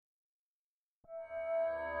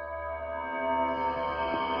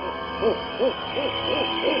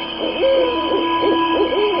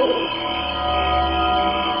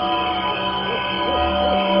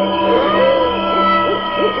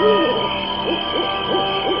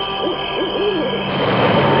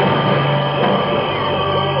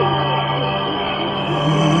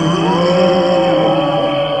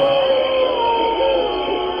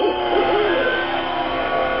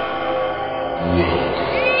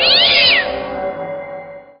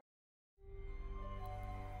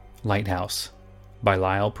Lighthouse by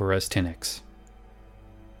Lyle, Perez.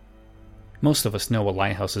 Most of us know what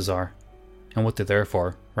lighthouses are and what they're there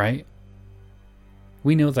for, right?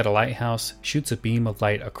 We know that a lighthouse shoots a beam of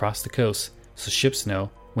light across the coast so ships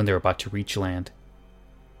know when they're about to reach land.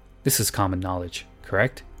 This is common knowledge,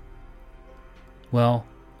 correct? Well,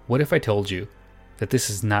 what if I told you that this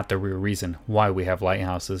is not the real reason why we have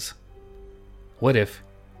lighthouses? What if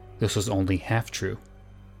this was only half true?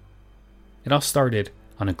 It all started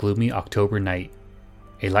on a gloomy October night.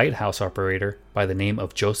 A lighthouse operator by the name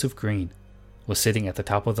of Joseph Green was sitting at the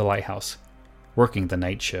top of the lighthouse, working the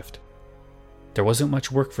night shift. There wasn't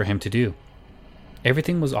much work for him to do.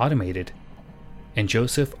 Everything was automated, and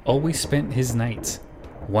Joseph always spent his nights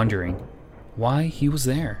wondering why he was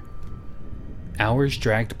there. Hours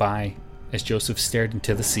dragged by as Joseph stared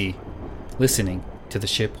into the sea, listening to the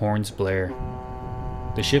ship horns blare.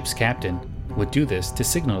 The ship's captain would do this to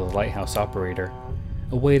signal the lighthouse operator,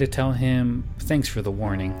 a way to tell him thanks for the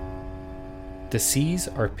warning. The seas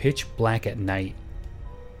are pitch black at night.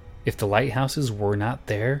 If the lighthouses were not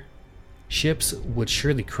there, ships would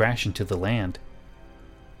surely crash into the land.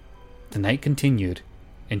 The night continued,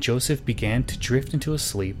 and Joseph began to drift into a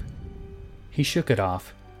sleep. He shook it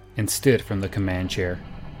off and stood from the command chair.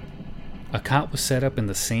 A cot was set up in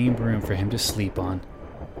the same room for him to sleep on.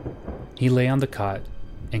 He lay on the cot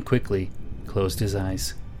and quickly closed his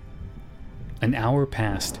eyes. An hour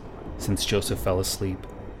passed since Joseph fell asleep.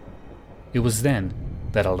 It was then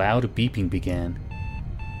that a loud beeping began.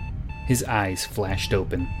 His eyes flashed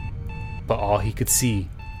open, but all he could see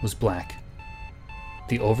was black.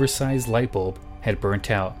 The oversized light bulb had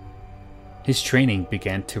burnt out. His training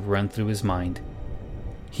began to run through his mind.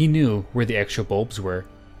 He knew where the extra bulbs were,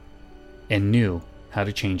 and knew how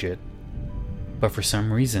to change it. But for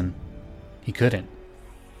some reason, he couldn't.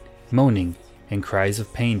 Moaning and cries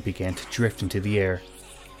of pain began to drift into the air.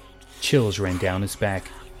 Chills ran down his back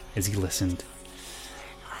as he listened.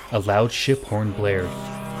 A loud ship horn blared,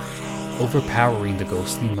 overpowering the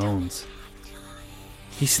ghostly moans.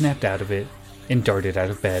 He snapped out of it and darted out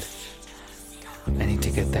of bed. I need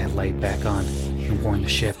to get that light back on and warn the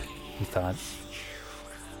ship, he thought.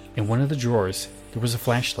 In one of the drawers, there was a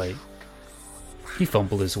flashlight. He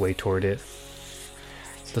fumbled his way toward it.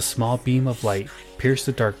 The small beam of light pierced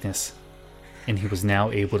the darkness, and he was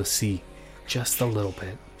now able to see just a little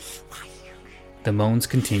bit. The moans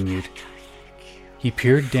continued. He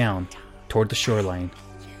peered down toward the shoreline,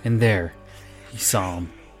 and there he saw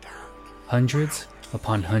them. Hundreds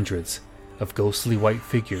upon hundreds of ghostly white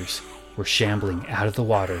figures were shambling out of the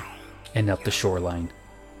water and up the shoreline.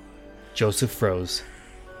 Joseph froze.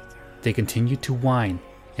 They continued to whine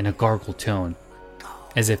in a gargled tone,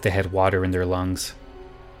 as if they had water in their lungs.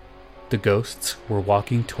 The ghosts were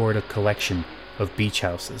walking toward a collection of beach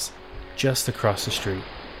houses just across the street.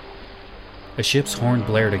 A ship's horn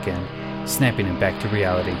blared again, snapping him back to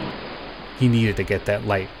reality. He needed to get that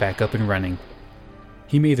light back up and running.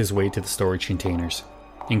 He made his way to the storage containers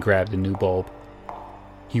and grabbed a new bulb.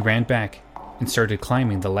 He ran back and started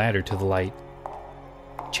climbing the ladder to the light.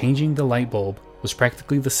 Changing the light bulb was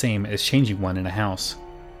practically the same as changing one in a house.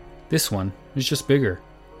 This one was just bigger.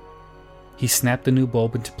 He snapped the new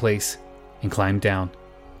bulb into place and climbed down.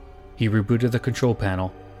 He rebooted the control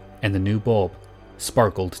panel, and the new bulb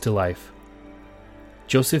sparkled to life.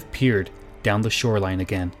 Joseph peered down the shoreline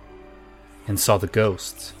again and saw the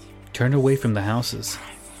ghosts turn away from the houses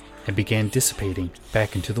and began dissipating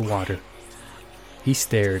back into the water. He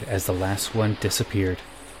stared as the last one disappeared.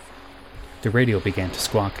 The radio began to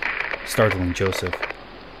squawk, startling Joseph.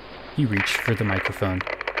 He reached for the microphone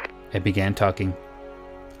and began talking.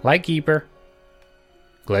 Lightkeeper.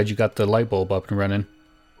 Glad you got the light bulb up and running.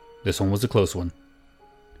 This one was a close one,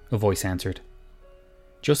 a voice answered.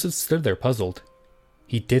 Joseph stood there puzzled.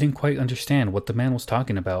 He didn't quite understand what the man was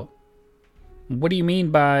talking about. What do you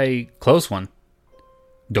mean by close one?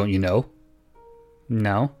 Don't you know?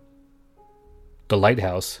 No. The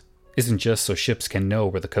lighthouse isn't just so ships can know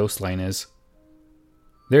where the coastline is.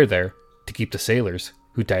 They're there to keep the sailors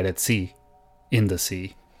who died at sea in the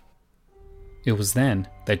sea. It was then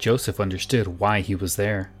that Joseph understood why he was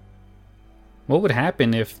there. What would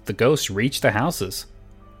happen if the ghosts reached the houses?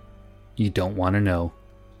 You don't want to know.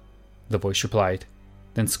 the voice replied,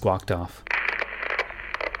 then squawked off.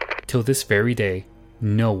 Till this very day,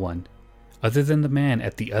 no one, other than the man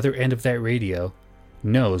at the other end of that radio,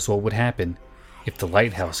 knows what would happen if the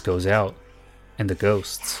lighthouse goes out and the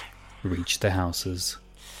ghosts reach the houses.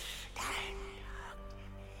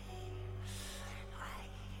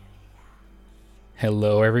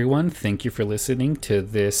 Hello everyone, thank you for listening to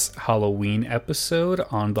this Halloween episode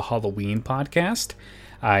on the Halloween podcast.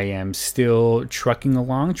 I am still trucking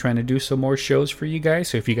along, trying to do some more shows for you guys,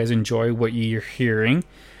 so if you guys enjoy what you're hearing,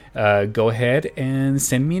 go ahead and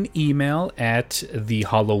send me an email at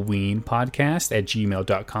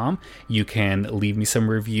thehalloweenpodcast@gmail.com. You can leave me some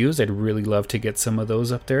reviews. I'd really love to get some of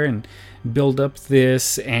those up there and build up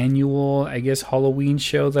this annual, Halloween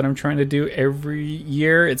show that I'm trying to do every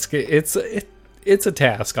year. It's a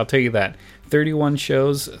task, I'll tell you that. 31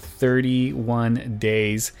 shows, 31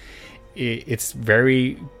 days. It's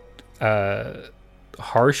very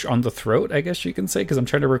harsh on the throat, I guess you can say, because I'm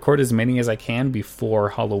trying to record as many as I can before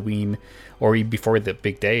Halloween or before the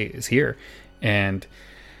big day is here. And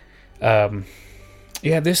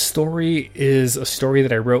this story is a story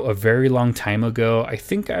that I wrote a very long time ago. I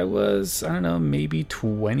think I was, maybe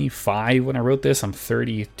 25 when I wrote this. I'm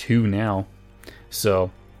 32 now. So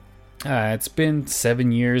it's been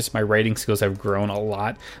 7 years. My writing skills have grown a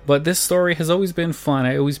lot, but this story has always been fun.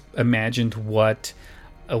 I always imagined what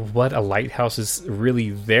a lighthouse is really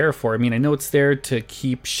there for. I mean, I know it's there to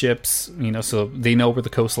keep ships, so they know where the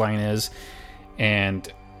coastline is. And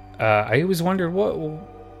I always wondered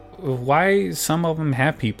why some of them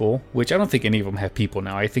have people, which I don't think any of them have people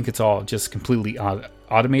now. I think it's all just completely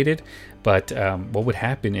automated. But what would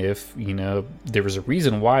happen if, there was a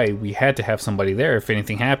reason why we had to have somebody there? If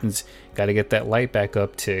anything happens, got to get that light back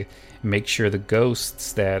up to make sure the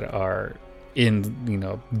ghosts that are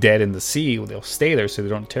dead in the sea, they'll stay there so they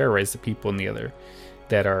don't terrorize the people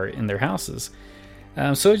that are in their houses.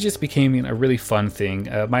 So it just became a really fun thing.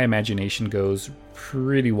 My imagination goes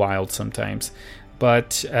pretty wild sometimes.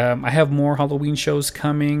 But I have more Halloween shows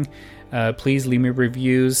coming. Please leave me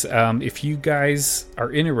reviews. If you guys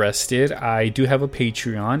are interested, I do have a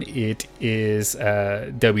Patreon. It is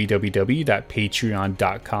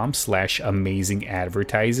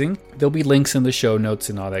www.patreon.com/amazingadvertising. There'll be links in the show notes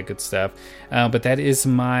and all that good stuff. But that is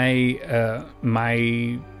my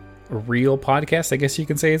real podcast, I guess you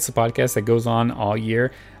can say. It's a podcast that goes on all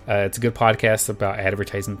year. It's a good podcast about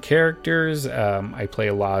advertising characters. I play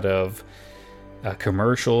a lot of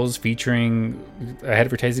commercials featuring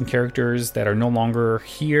advertising characters that are no longer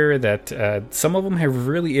here, that some of them have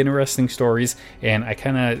really interesting stories, and I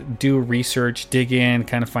kind of do research, dig in,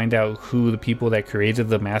 kind of find out who the people that created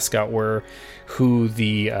the mascot were, who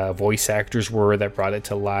the voice actors were that brought it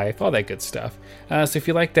to life, all that good stuff. So if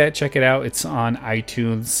you like that, check it out. It's on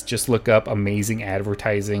iTunes. Just look up Amazing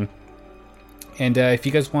Advertising. And if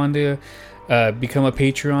you guys want to become a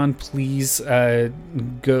Patreon, please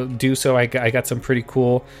go do so. I got some pretty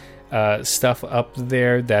cool stuff up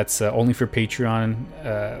there that's only for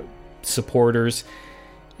Patreon supporters.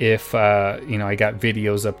 If I got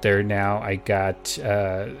videos up there now. I got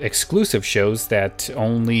exclusive shows that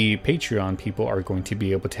only Patreon people are going to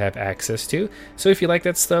be able to have access to. So if you like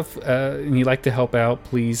that stuff and you like to help out,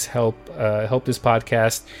 please help this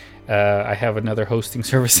podcast. I have another hosting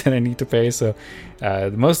service that I need to pay, so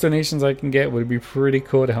the most donations I can get would be pretty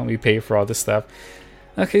cool to help me pay for all this stuff.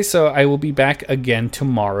 Okay, so I will be back again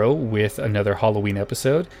tomorrow with another Halloween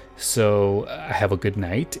episode. So have a good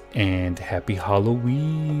night and happy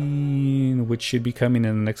Halloween, which should be coming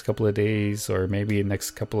in the next couple of days or maybe in the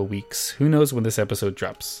next couple of weeks. Who knows when this episode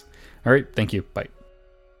drops. All right, thank you. Bye.